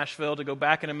moved to Nashville to go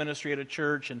back into ministry at a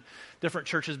church, and different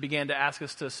churches began to ask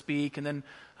us to speak. And then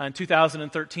in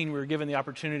 2013, we were given the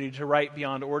opportunity to write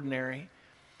Beyond Ordinary.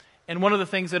 And one of the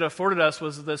things that afforded us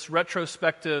was this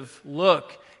retrospective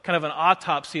look, kind of an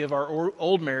autopsy of our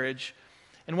old marriage.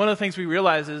 And one of the things we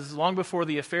realized is long before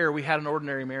the affair, we had an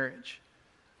ordinary marriage.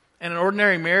 And an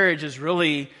ordinary marriage is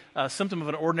really a symptom of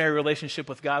an ordinary relationship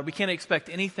with God. We can't expect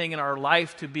anything in our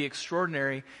life to be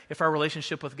extraordinary if our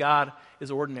relationship with God is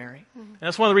ordinary. Mm-hmm. And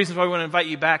that's one of the reasons why we want to invite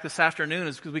you back this afternoon,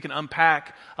 is because we can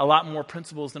unpack a lot more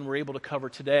principles than we're able to cover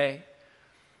today.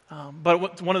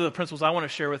 But one of the principles I want to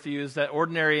share with you is that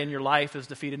ordinary in your life is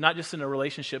defeated, not just in a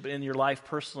relationship, but in your life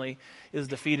personally, is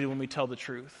defeated when we tell the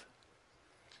truth.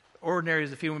 Ordinary is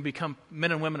defeated when we become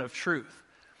men and women of truth.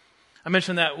 I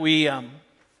mentioned that we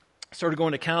started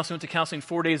going to counseling, went to counseling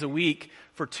 4 days a week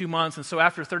for 2 months. And so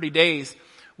after 30 days,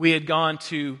 we had gone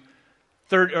to,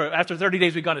 after 30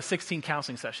 days, we'd gone to 16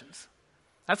 counseling sessions.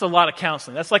 That's a lot of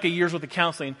counseling. That's like a year's worth of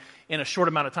counseling in a short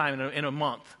amount of time, in a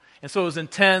month. And so it was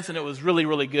intense, and it was really,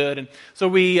 really good. And so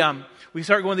we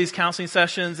started going to these counseling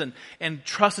sessions, and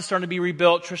trust is starting to be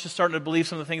rebuilt. Trish is starting to believe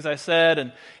some of the things I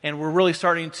said, and we're really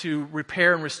starting to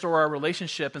repair and restore our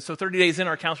relationship. And so 30 days in,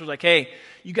 our counselor's like, hey,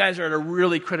 you guys are at a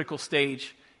really critical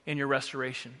stage in your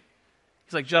restoration.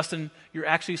 He's like, Justin, you're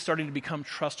actually starting to become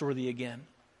trustworthy again.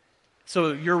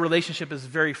 So your relationship is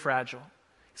very fragile.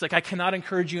 He's like, I cannot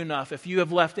encourage you enough. If you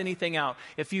have left anything out,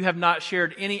 if you have not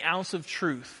shared any ounce of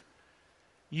truth,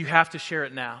 you have to share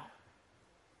it now.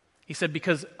 He said,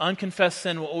 because unconfessed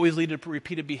sin will always lead to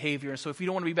repeated behavior. And so if you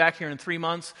don't want to be back here in 3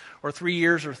 months or 3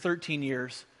 years or 13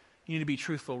 years, you need to be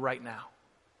truthful right now.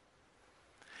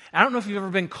 I don't know if you've ever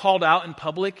been called out in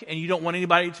public and you don't want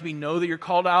anybody to know that you're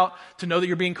called out, to know that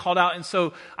you're being called out. And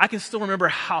so I can still remember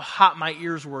how hot my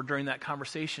ears were during that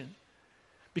conversation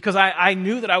because I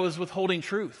knew that I was withholding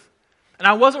truth. And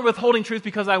I wasn't withholding truth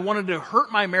because I wanted to hurt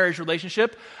my marriage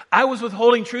relationship. I was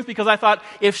withholding truth because I thought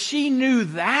if she knew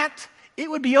that, it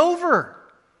would be over.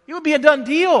 It would be a done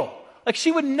deal. Like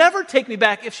she would never take me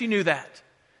back if she knew that.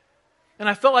 And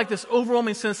I felt like this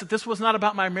overwhelming sense that this was not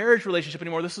about my marriage relationship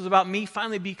anymore. This was about me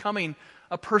finally becoming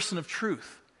a person of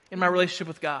truth in my relationship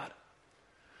with God.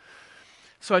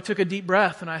 So I took a deep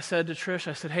breath and I said to Trish,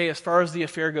 I said, hey, as far as the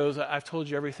affair goes, I've told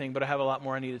you everything, but I have a lot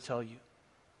more I need to tell you.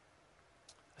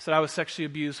 I said, I was sexually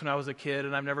abused when I was a kid,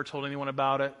 and I've never told anyone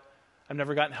about it. I've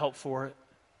never gotten help for it.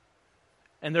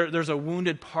 And there's a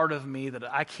wounded part of me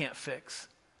that I can't fix.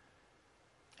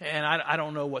 And I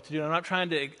don't know what to do. I'm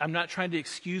not trying to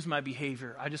excuse my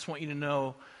behavior. I just want you to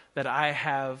know that I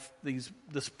have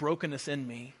this brokenness in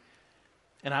me,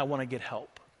 and I want to get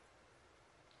help.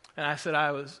 And I said,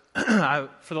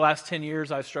 for the last 10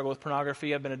 years, I've struggled with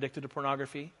pornography. I've been addicted to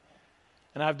pornography.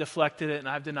 And I've deflected it, and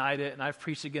I've denied it, and I've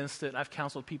preached against it, and I've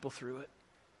counseled people through it.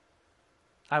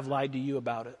 I've lied to you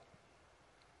about it.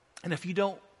 And if you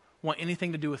don't want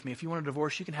anything to do with me, if you want a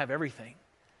divorce, you can have everything.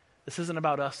 This isn't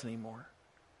about us anymore.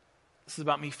 This is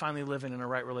about me finally living in a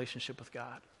right relationship with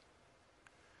God.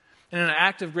 And in an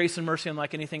act of grace and mercy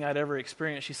unlike anything I'd ever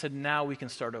experienced, she said, now we can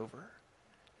start over.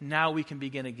 Now we can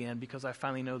begin again because I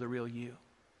finally know the real you.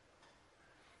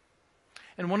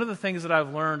 And one of the things that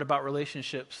I've learned about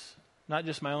relationships, not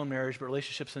just my own marriage, but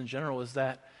relationships in general, is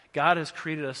that God has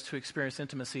created us to experience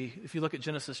intimacy. If you look at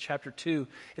Genesis chapter 2,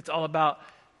 it's all about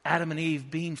Adam and Eve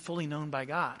being fully known by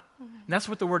God. Mm-hmm. And that's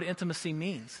what the word intimacy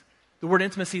means. The word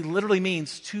intimacy literally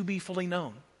means to be fully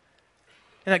known.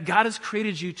 And that God has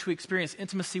created you to experience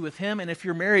intimacy with Him, and if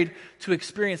you're married, to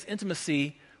experience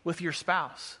intimacy with your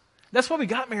spouse. That's why we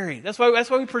got married. That's why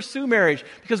we pursue marriage,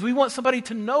 because we want somebody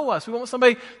to know us. We want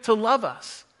somebody to love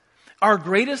us. Our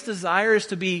greatest desire is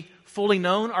to be fully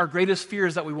known. Our greatest fear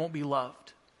is that we won't be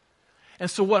loved. And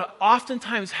so what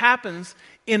oftentimes happens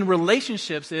in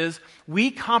relationships is we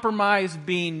compromise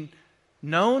being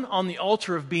known on the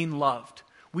altar of being loved.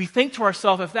 We think to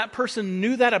ourselves, if that person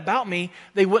knew that about me,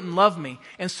 they wouldn't love me.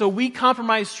 And so we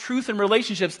compromise truth in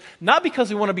relationships, not because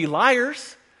we want to be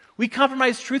liars. We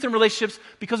compromise truth in relationships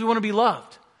because we want to be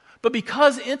loved. But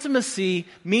because intimacy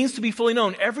means to be fully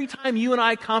known, every time you and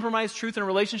I compromise truth in a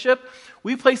relationship,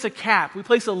 we place a cap, we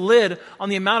place a lid on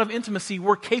the amount of intimacy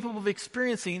we're capable of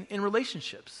experiencing in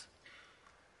relationships.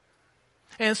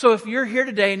 And so if you're here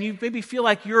today and you maybe feel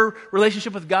like your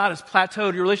relationship with God has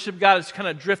plateaued, your relationship with God is kind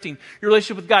of drifting, your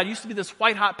relationship with God used to be this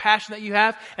white-hot passion that you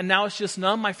have, and now it's just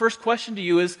numb, my first question to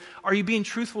you is, are you being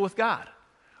truthful with God?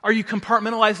 Are you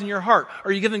compartmentalizing your heart?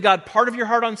 Are you giving God part of your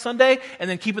heart on Sunday and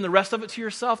then keeping the rest of it to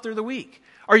yourself through the week?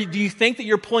 Do you think that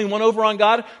you're pulling one over on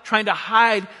God, trying to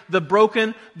hide the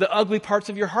broken, the ugly parts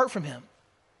of your heart from Him?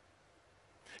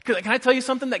 Can I tell you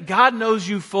something? That God knows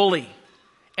you fully,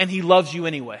 and He loves you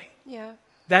anyway. Yeah.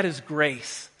 That is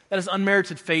grace. That is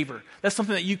unmerited favor. That's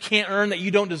something that you can't earn, that you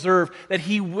don't deserve, that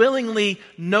He willingly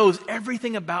knows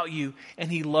everything about you,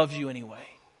 and He loves you anyway.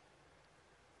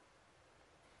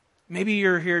 Maybe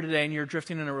you're here today and you're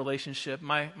drifting in a relationship.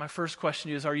 My first question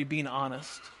to you is, are you being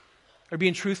honest? Are you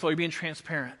being truthful? Are you being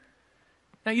transparent?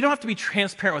 Now, you don't have to be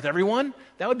transparent with everyone.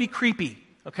 That would be creepy,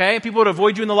 okay? People would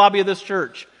avoid you in the lobby of this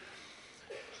church.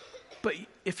 But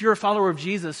if you're a follower of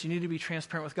Jesus, you need to be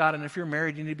transparent with God. And if you're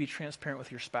married, you need to be transparent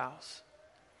with your spouse.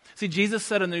 See, Jesus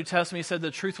said in the New Testament, He said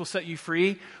the truth will set you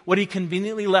free. What He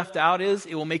conveniently left out is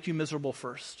it will make you miserable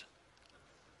first.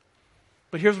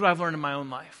 But here's what I've learned in my own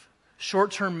life.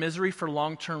 Short-term misery for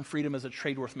long-term freedom is a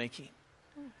trade worth making.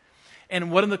 And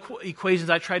one of the equations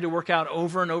I tried to work out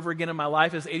over and over again in my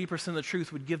life is 80% of the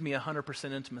truth would give me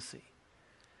 100% intimacy.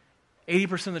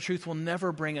 80% of the truth will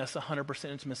never bring us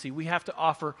 100% intimacy. We have to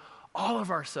offer all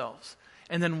of ourselves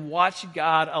and then watch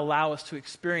God allow us to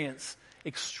experience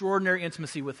extraordinary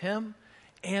intimacy with him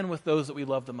and with those that we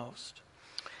love the most.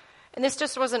 And this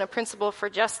just wasn't a principle for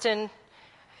Justin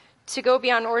to go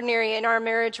beyond ordinary in our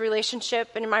marriage relationship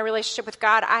and in my relationship with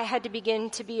God. I had to begin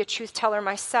to be a truth teller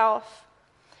myself.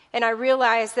 And I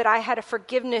realized that I had a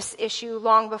forgiveness issue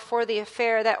long before the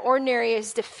affair, that ordinary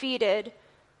is defeated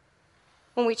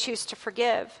when we choose to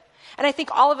forgive. And I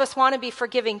think all of us want to be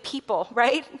forgiving people,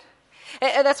 right?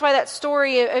 And that's why that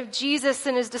story of Jesus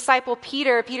and his disciple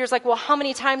Peter's like, well, how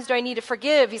many times do I need to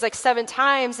forgive? He's like, 7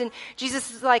 times. And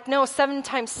Jesus is like, no, 7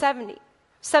 times 70.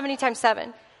 70 times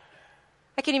 7.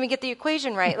 I can't even get the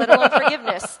equation right, let alone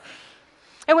forgiveness.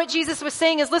 And what Jesus was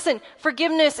saying is, listen,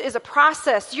 forgiveness is a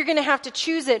process. You're going to have to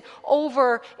choose it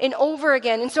over and over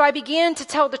again. And so I began to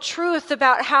tell the truth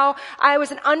about how I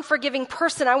was an unforgiving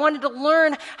person. I wanted to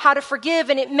learn how to forgive,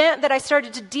 and it meant that I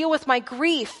started to deal with my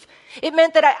grief. It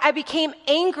meant that I became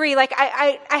angry, like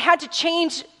I had to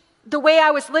change the way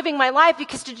I was living my life,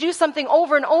 because to do something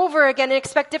over and over again and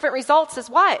expect different results is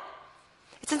what?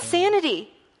 It's insanity.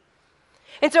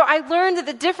 And so I learned that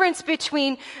the difference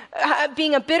between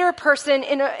being a bitter person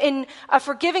and a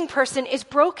forgiving person is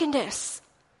brokenness.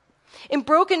 And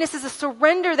brokenness is a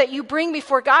surrender that you bring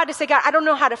before God to say, God, I don't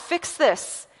know how to fix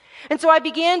this. And so I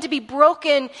began to be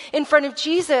broken in front of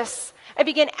Jesus. I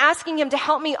began asking him to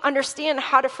help me understand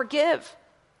how to forgive.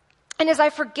 And as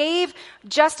I forgave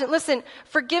Justin, listen,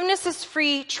 forgiveness is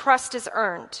free, trust is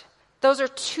earned. Those are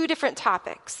 2 different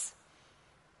topics.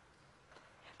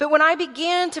 But when I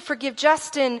began to forgive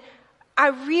Justin, I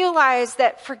realized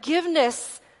that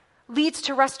forgiveness leads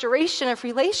to restoration of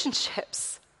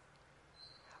relationships.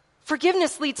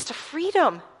 Forgiveness leads to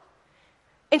freedom.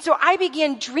 And so I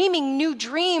began dreaming new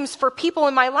dreams for people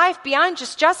in my life beyond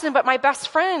just Justin, but my best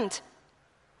friend.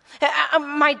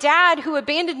 My dad, who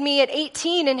abandoned me at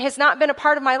 18 and has not been a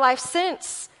part of my life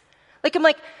since. I'm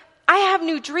like, I have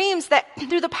new dreams that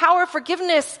through the power of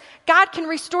forgiveness, God can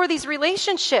restore these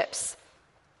relationships.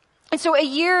 And so a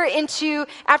year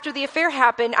after the affair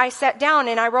happened, I sat down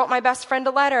and I wrote my best friend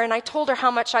a letter, and I told her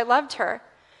how much I loved her.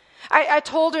 I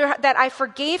told her that I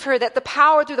forgave her, that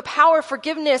through the power of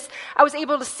forgiveness, I was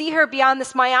able to see her beyond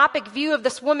this myopic view of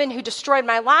this woman who destroyed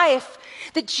my life,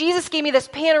 that Jesus gave me this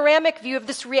panoramic view of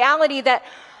this reality that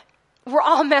we're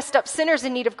all messed up sinners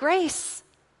in need of grace.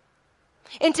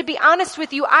 And to be honest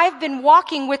with you, I've been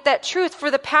walking with that truth for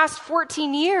the past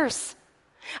 14 years.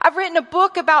 I've written a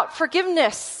book about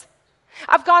forgiveness.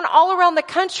 I've gone all around the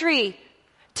country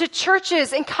to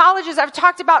churches and colleges. I've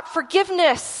talked about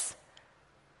forgiveness.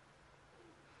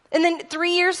 And then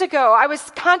 3 years ago, I was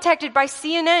contacted by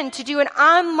CNN to do an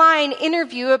online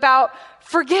interview about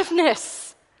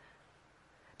forgiveness.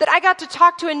 That I got to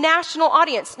talk to a national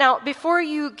audience. Now, before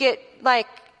you get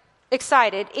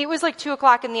excited, it was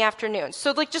 2:00 in the afternoon.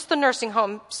 So just the nursing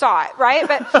home saw it, right?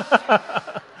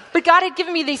 But God had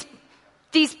given me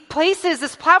these places,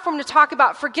 this platform to talk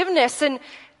about forgiveness. And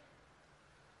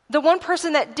the one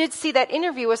person that did see that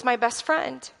interview was my best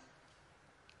friend.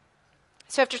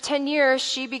 So after 10 years,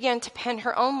 she began to pen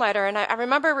her own letter. And I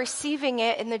remember receiving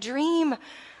it in the dream.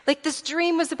 This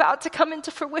dream was about to come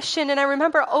into fruition. And I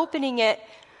remember opening it.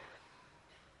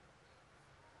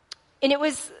 And it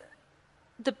was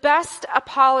the best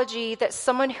apology that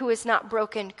someone who is not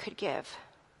broken could give.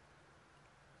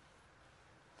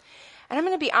 And I'm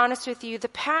going to be honest with you, the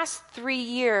past 3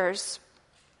 years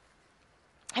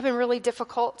have been really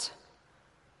difficult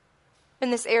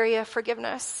in this area of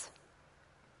forgiveness.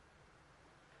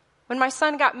 When my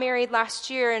son got married last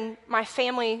year and my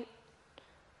family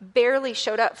barely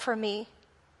showed up for me,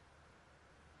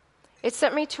 it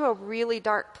sent me to a really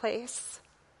dark place.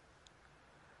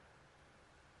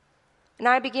 And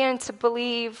I began to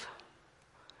believe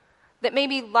that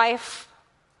maybe life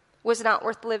was not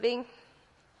worth living.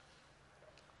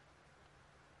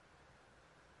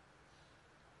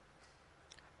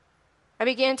 I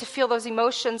began to feel those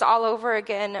emotions all over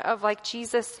again of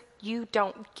Jesus, you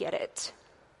don't get it.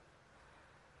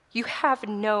 You have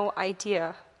no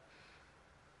idea.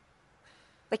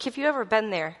 Have you ever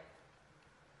been there?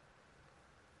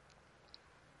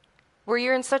 Where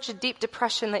you're in such a deep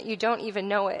depression that you don't even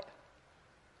know it.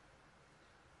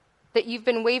 That you've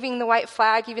been waving the white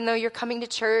flag even though you're coming to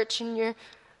church and you're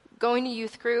going to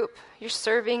youth group, you're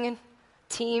serving in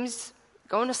teams,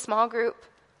 going to small group.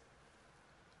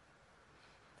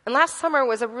 And last summer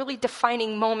was a really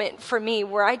defining moment for me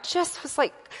where I just was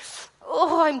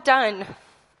I'm done.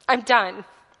 I'm done.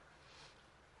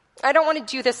 I don't want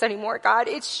to do this anymore, God.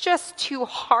 It's just too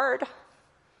hard.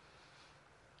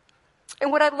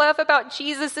 And what I love about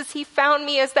Jesus is he found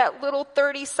me as that little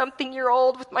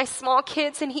 30-something-year-old with my small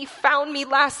kids, and he found me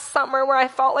last summer where I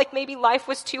felt like maybe life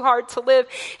was too hard to live.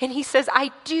 And he says,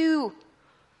 I do.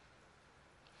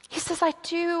 He says, I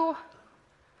do.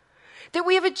 That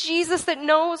we have a Jesus that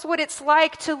knows what it's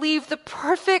like to leave the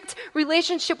perfect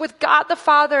relationship with God the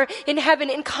Father in heaven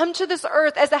and come to this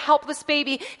earth as a helpless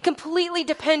baby, completely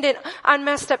dependent on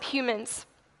messed up humans.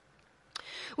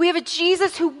 We have a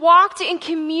Jesus who walked in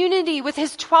community with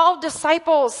his 12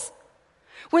 disciples,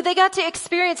 where they got to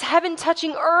experience heaven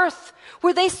touching earth,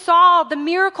 where they saw the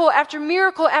miracle after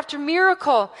miracle after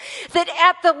miracle. That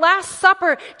at the Last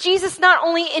Supper, Jesus not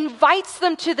only invites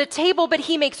them to the table, but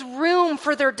he makes room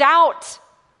for their doubt.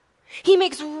 He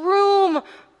makes room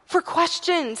for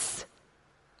questions.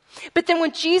 But then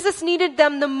when Jesus needed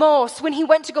them the most, when he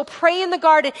went to go pray in the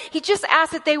garden, he just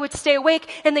asked that they would stay awake,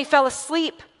 and they fell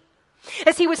asleep.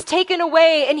 As he was taken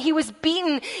away and he was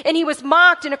beaten and he was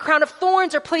mocked and a crown of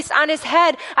thorns are placed on his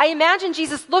head, I imagine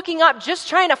Jesus looking up, just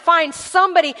trying to find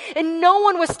somebody, and no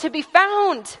one was to be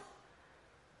found.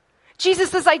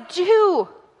 Jesus says, I do.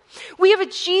 We have a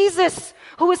Jesus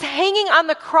who was hanging on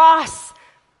the cross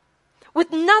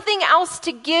with nothing else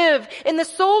to give, and the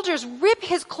soldiers rip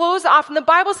his clothes off, and the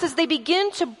Bible says they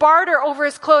begin to barter over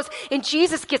his clothes, and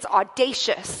Jesus gets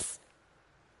audacious.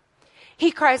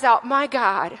 He cries out, my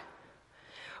God,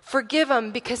 forgive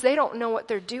them because they don't know what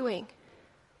they're doing.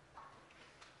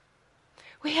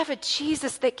 We have a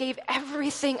Jesus that gave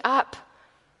everything up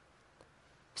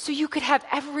so you could have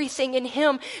everything in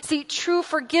him. See, true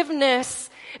forgiveness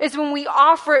is when we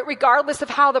offer it regardless of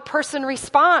how the person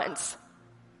responds.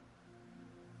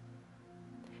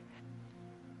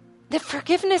 The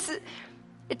forgiveness,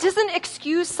 it doesn't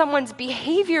excuse someone's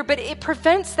behavior, but it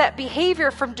prevents that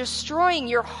behavior from destroying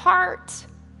your heart.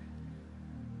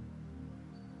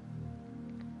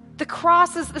 The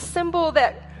cross is the symbol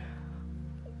that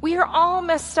we are all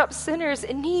messed up sinners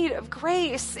in need of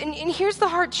grace. And here's the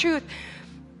hard truth.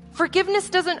 Forgiveness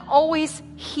doesn't always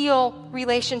heal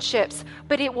relationships,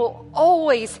 but it will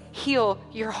always heal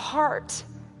your heart.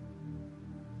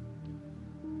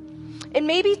 And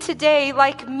maybe today,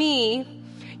 like me,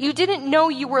 you didn't know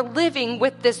you were living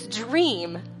with this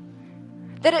dream.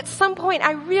 That at some point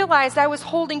I realized I was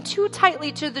holding too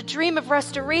tightly to the dream of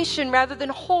restoration rather than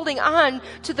holding on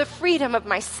to the freedom of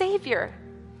my Savior.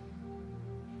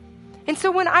 And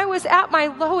so when I was at my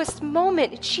lowest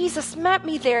moment, Jesus met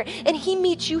me there, and he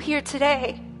meets you here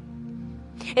today.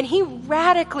 And he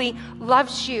radically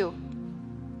loves you.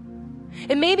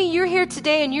 And maybe you're here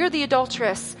today and you're the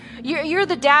adulteress. You're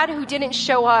the dad who didn't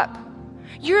show up.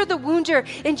 You're the wounder.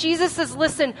 And Jesus says,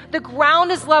 listen, the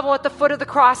ground is level at the foot of the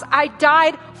cross. I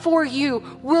died for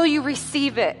you. Will you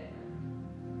receive it?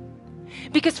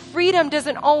 Because forgiveness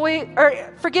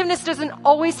doesn't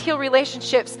always heal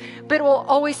relationships, but it will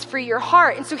always free your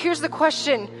heart. And so here's the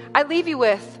question I leave you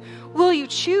with. Will you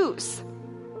choose?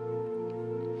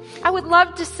 I would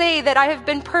love to say that I have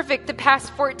been perfect the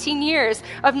past 14 years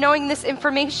of knowing this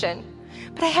information,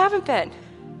 but I haven't been.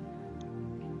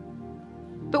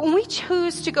 But when we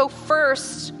choose to go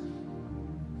first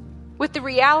with the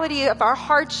reality of our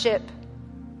hardship,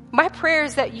 my prayer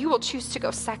is that you will choose to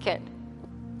go second.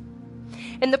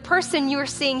 And the person you are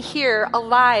seeing here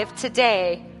alive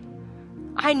today,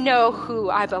 I know who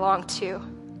I belong to.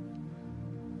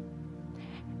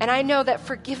 And I know that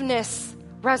forgiveness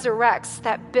resurrects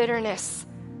that bitterness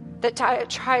that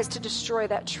tries to destroy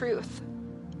that truth.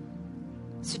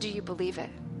 So do you believe it?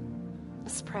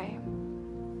 Let's pray.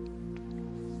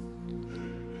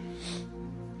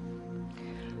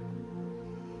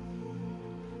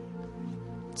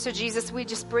 So Jesus, we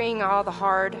just bring all the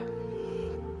hard.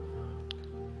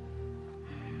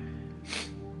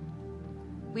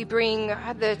 We bring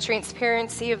the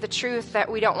transparency of the truth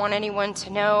that we don't want anyone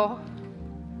to know.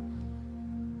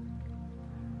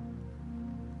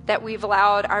 That we've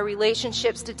allowed our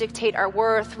relationships to dictate our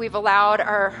worth. We've allowed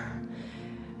our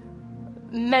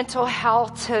mental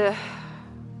health to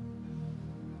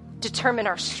determine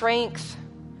our strength.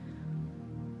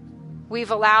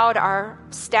 We've allowed our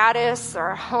status,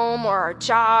 our home, or our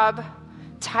job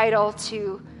title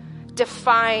to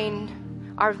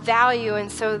define our value. And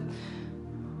so,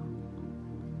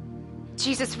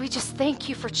 Jesus, we just thank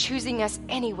you for choosing us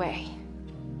anyway.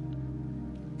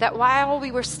 That while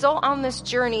we were still on this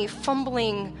journey,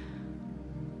 fumbling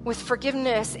with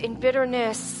forgiveness and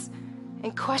bitterness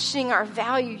and questioning our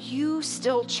value, you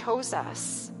still chose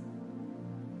us.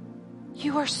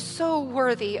 You are so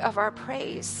worthy of our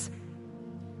praise.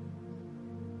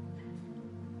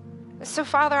 So,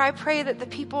 Father, I pray that the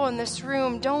people in this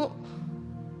room don't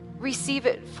receive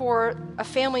it for a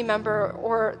family member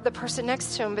or the person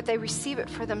next to them, but they receive it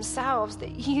for themselves,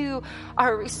 that you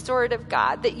are a restorative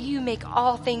God, that you make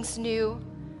all things new,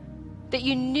 that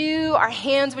you knew our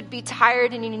hands would be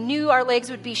tired and you knew our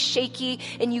legs would be shaky,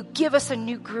 and you give us a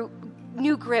new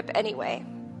grip anyway.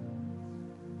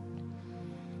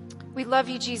 We love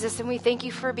you, Jesus, and we thank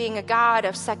you for being a God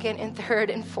of second and third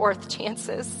and fourth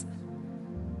chances.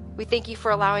 We thank you for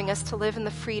allowing us to live in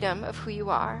the freedom of who you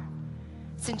are.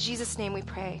 It's in Jesus' name we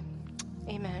pray.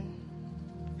 Amen.